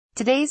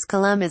Today's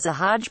column is a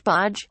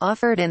hodgepodge,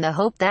 offered in the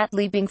hope that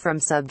leaping from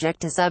subject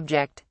to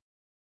subject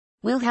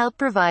will help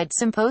provide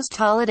some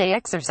post-holiday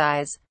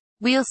exercise.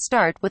 We'll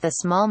start with a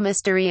small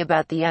mystery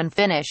about the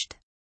unfinished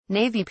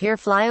Navy Pier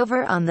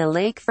flyover on the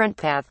lakefront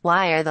path.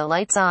 Why are the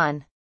lights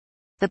on?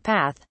 The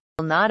path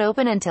will not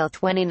open until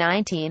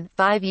 2019,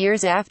 5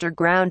 years after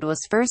ground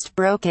was first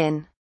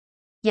broken.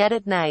 Yet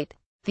at night,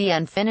 the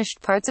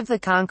unfinished parts of the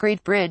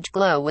concrete bridge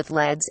glow with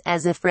LEDs,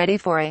 as if ready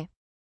for a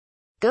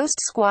ghost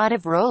squad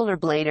of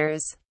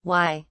rollerbladers.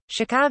 Why?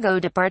 Chicago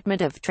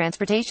Department of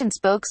Transportation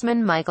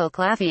spokesman Michael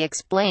Claffey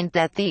explained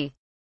that the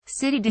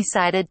city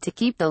decided to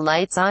keep the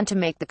lights on to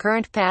make the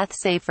current path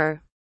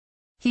safer.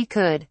 He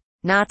could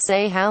not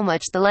say how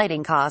much the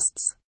lighting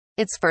costs.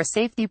 It's for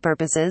safety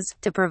purposes,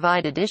 to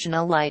provide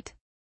additional light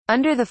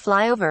under the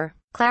flyover,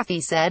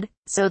 Claffey said,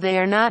 so they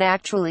are not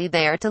actually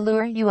there to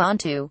lure you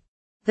onto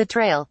the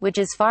trail, which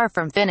is far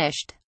from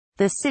finished.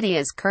 The city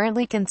is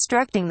currently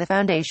constructing the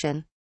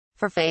foundation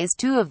for Phase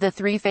 2 of the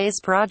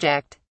 3-phase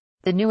project.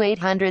 The new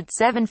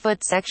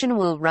 807-foot section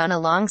will run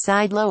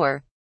alongside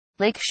Lower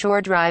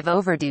Lakeshore Drive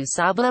over to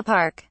Sabla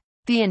Park.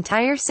 The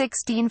entire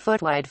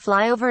 16-foot wide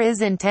flyover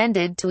is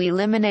intended to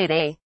eliminate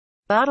a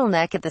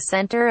bottleneck at the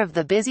center of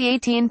the busy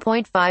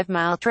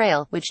 18.5-mile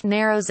trail, which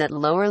narrows at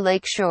Lower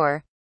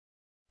Lakeshore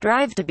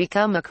Drive to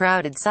become a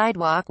crowded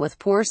sidewalk with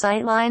poor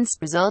sightlines,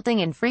 resulting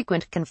in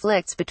frequent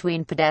conflicts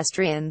between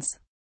pedestrians,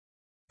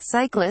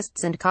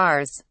 cyclists and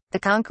cars. The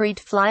concrete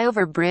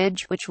flyover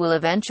bridge, which will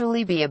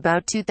eventually be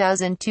about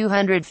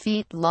 2,200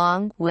 feet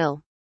long,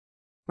 will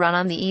run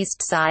on the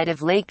east side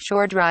of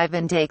Lakeshore Drive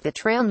and take the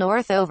trail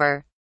north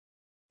over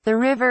the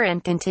river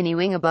and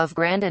continuing above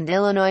Grand and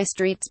Illinois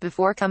streets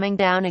before coming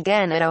down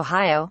again at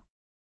Ohio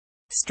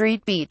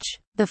Street Beach.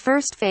 The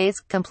first phase,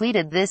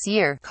 completed this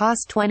year,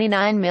 cost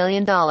 $29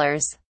 million.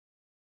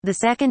 The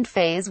second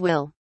phase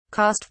will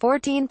cost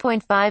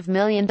 $14.5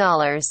 million.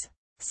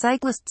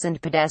 Cyclists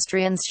and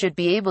pedestrians should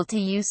be able to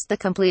use the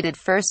completed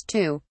first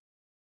two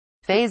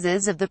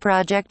phases of the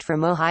project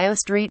from Ohio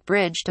Street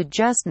Bridge to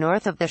just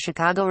north of the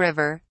Chicago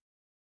River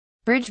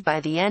Bridge by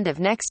the end of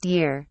next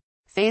year.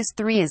 Phase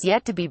 3 is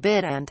yet to be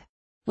bid and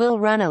will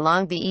run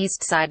along the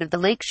east side of the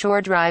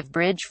Lakeshore Drive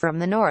Bridge from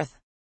the north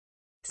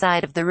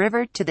side of the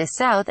river to the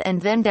south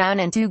and then down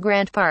into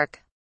Grant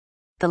Park.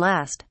 The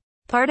last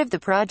part of the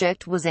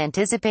project was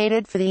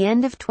anticipated for the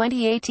end of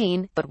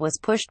 2018, but was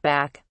pushed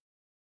back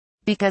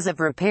because of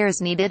repairs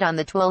needed on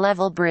the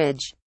 12-level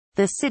bridge.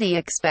 The city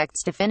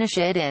expects to finish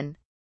it in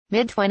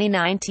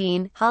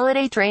mid-2019.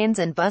 Holiday trains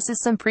and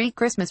buses. Some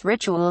pre-Christmas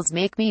rituals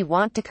make me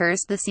want to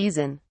curse the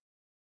season.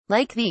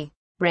 Like the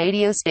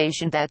radio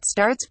station that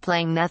starts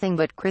playing nothing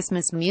but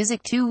Christmas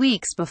music 2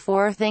 weeks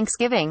before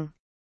Thanksgiving.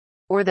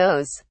 Or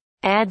those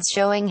ads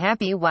showing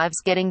happy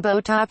wives getting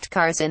bow-topped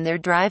cars in their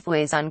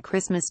driveways on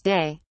Christmas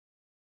Day.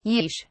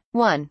 Yeesh.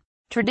 1.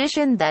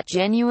 Tradition that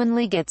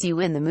genuinely gets you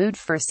in the mood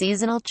for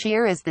seasonal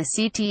cheer is the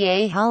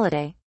CTA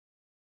Holiday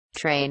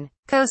Train.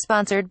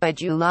 Co-sponsored by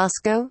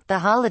Julasco, the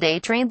Holiday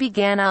Train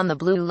began on the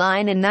Blue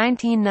Line in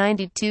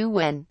 1992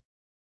 when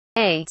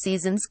a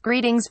Season's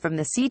Greetings from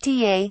the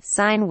CTA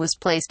sign was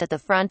placed at the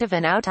front of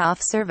an out-of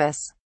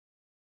service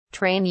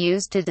train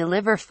used to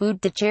deliver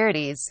food to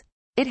charities.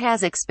 It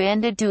has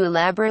expanded to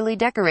elaborately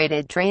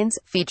decorated trains,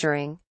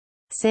 featuring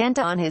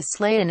Santa on his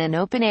sleigh in an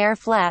open-air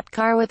flat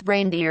car with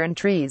reindeer and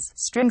trees,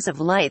 strings of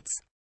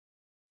lights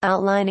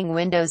outlining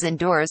windows and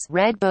doors,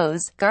 red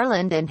bows,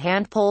 garland and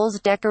hand poles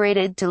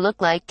decorated to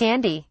look like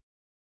candy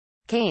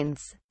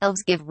canes.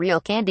 Elves give real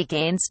candy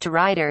canes to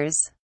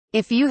riders.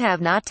 If you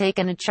have not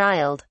taken a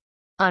child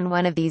on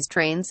one of these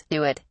trains,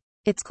 do it.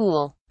 It's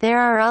cool. There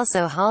are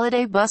also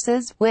holiday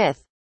buses,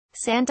 with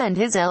Santa and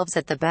his elves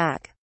at the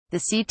back.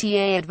 The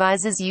CTA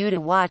advises you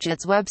to watch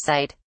its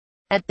website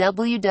at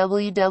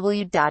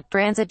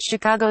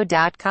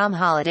www.transitchicago.com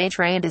Holiday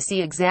Train to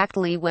see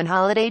exactly when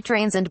holiday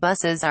trains and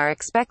buses are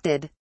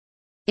expected.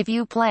 If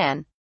you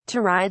plan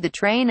to ride the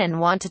train and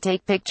want to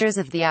take pictures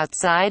of the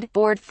outside,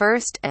 board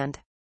first and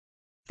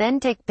then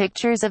take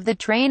pictures of the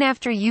train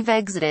after you've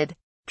exited.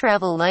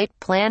 Travel light,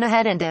 plan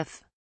ahead, and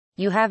if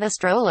you have a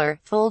stroller,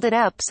 fold it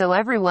up so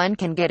everyone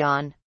can get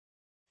on.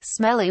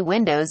 Smelly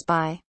windows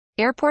by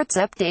Airports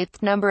update.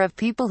 The number of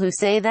people who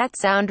say that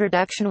sound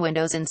reduction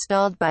windows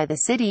installed by the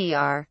city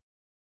are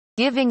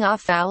giving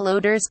off foul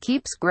odors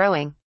keeps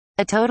growing.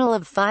 A total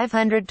of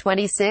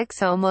 526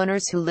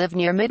 homeowners who live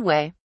near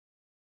Midway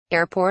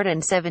Airport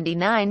and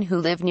 79 who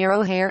live near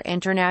O'Hare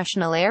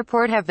International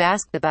Airport have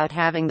asked about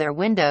having their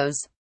windows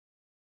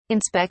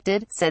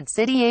inspected, said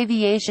City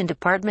Aviation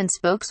Department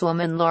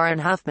spokeswoman Lauren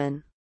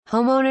Huffman.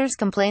 Homeowners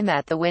complain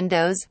that the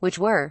windows, which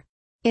were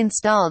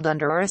installed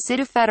under a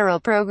city federal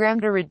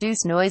program to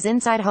reduce noise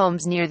inside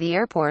homes near the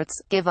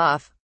airports, give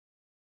off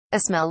a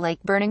smell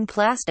like burning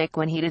plastic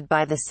when heated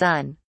by the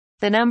sun.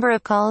 The number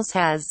of calls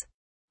has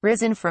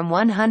risen from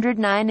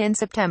 109 in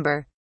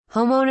September.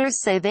 Homeowners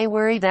say they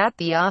worry that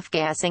the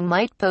off-gassing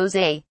might pose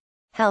a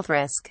health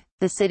risk.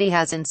 The city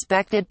has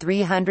inspected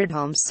 300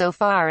 homes so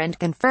far and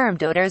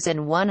confirmed odors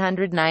in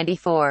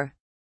 194.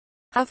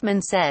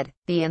 Huffman said.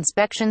 The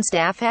inspection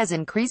staff has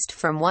increased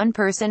from 1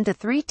 person to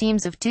 3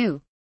 teams of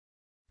 2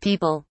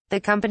 people. The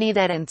company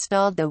that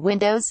installed the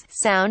Windows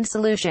Sound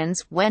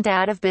Solutions went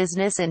out of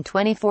business in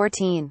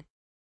 2014.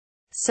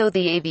 So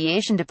the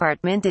aviation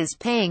department is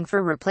paying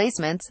for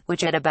replacements,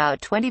 which at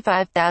about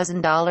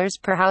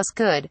 $25,000 per house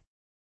could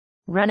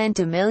run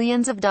into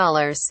millions of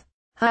dollars.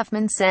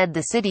 Huffman said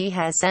the city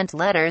has sent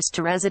letters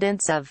to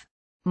residents of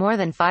more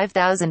than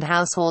 5,000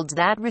 households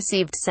that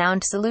received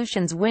Sound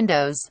Solutions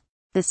windows.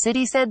 The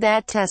city said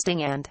that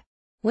testing and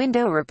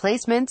window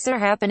replacements are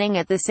happening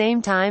at the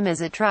same time as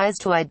it tries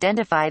to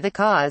identify the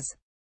cause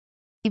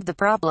of the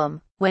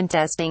problem. When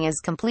testing is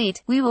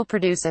complete, we will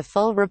produce a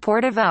full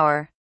report of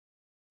our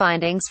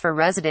findings for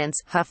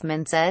residents,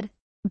 Huffman said.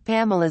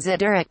 Pamela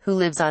Zedurek, who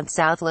lives on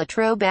South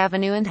Latrobe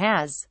Avenue and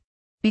has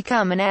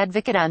become an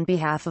advocate on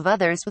behalf of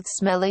others with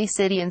smelly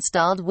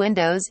city-installed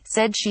windows,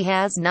 said she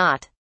has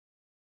not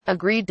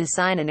agreed to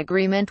sign an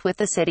agreement with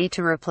the city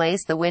to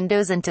replace the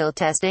windows until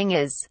testing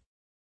is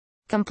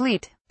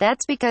complete.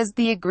 That's because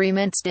the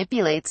agreement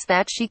stipulates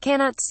that she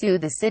cannot sue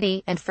the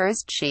city, and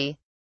first she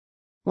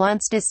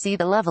wants to see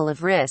the level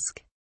of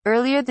risk.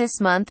 Earlier this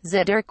month,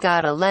 Zedurek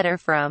got a letter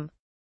from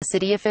a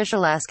city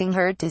official asking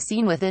her to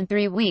sign within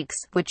 3 weeks,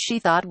 which she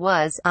thought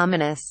was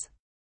ominous.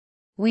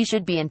 We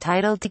should be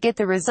entitled to get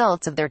the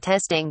results of their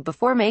testing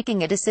before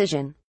making a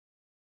decision,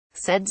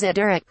 said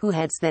Zedurek, who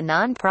heads the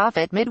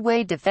non-profit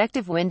Midway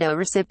Defective Window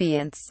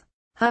Recipients.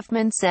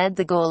 Huffman said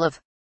the goal of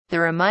the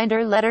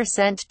reminder letter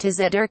sent to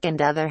Zedurek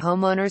and other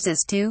homeowners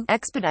is to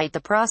expedite the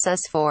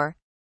process for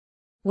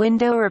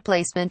window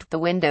replacement. The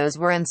windows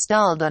were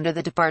installed under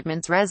the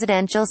department's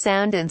residential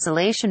sound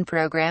insulation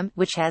program,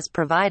 which has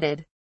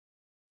provided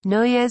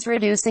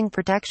noise-reducing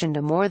protection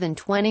to more than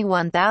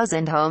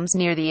 21,000 homes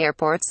near the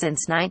airport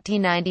since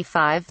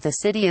 1995. The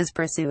city is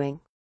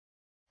pursuing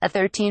a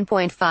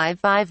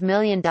 $13.55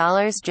 million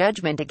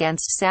judgment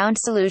against Sound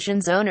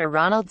Solutions owner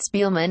Ronald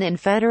Spielman in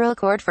federal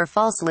court for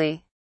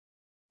falsely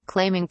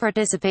claiming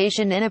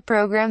participation in a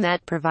program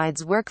that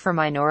provides work for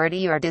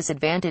minority or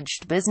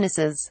disadvantaged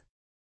businesses.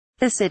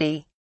 The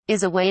city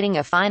is awaiting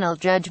a final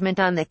judgment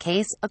on the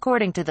case,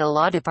 according to the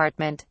law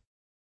department.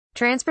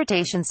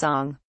 Transportation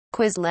song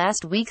quiz.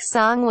 Last week's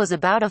song was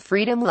about a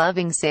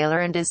freedom-loving sailor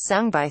and is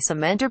sung by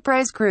some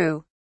Enterprise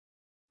crew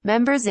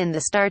members in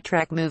the Star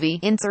Trek movie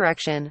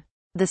Insurrection.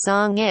 The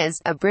song is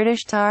 "A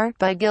British Tar"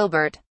 by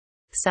Gilbert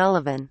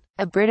Sullivan.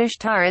 A British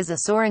tar is a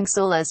soaring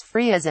soul as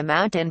free as a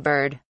mountain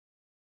bird.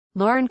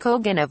 Lauren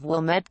Cogan of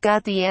Wilmette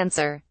got the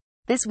answer.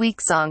 This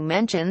week's song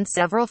mentions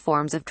several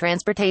forms of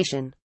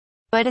transportation,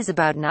 but is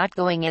about not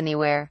going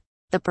anywhere.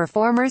 The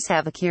performers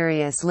have a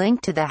curious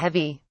link to the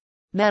heavy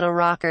metal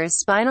rockers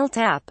Spinal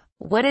Tap.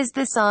 What is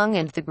the song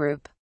and the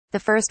group? The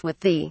first with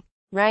the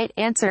right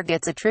answer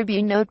gets a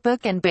tribute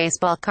notebook and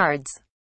baseball cards.